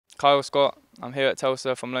Kyle Scott. I'm here at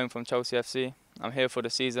Telstar from loan from Chelsea FC. I'm here for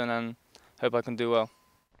the season and hope I can do well.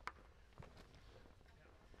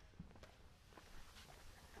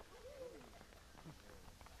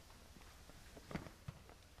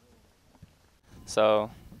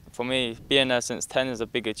 So for me, being there since 10 is a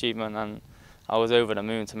big achievement, and I was over the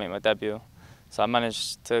moon to make my debut. So I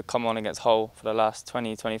managed to come on against Hull for the last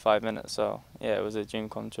 20-25 minutes, so yeah, it was a dream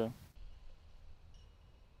come true.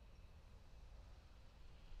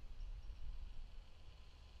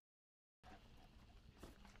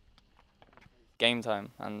 Game time,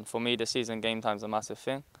 and for me the season game time is a massive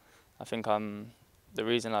thing. I think the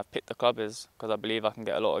reason I've picked the club is because I believe I can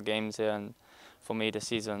get a lot of games here, and for me the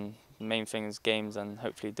season, the main thing is games and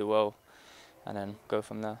hopefully do well and then go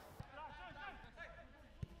from there.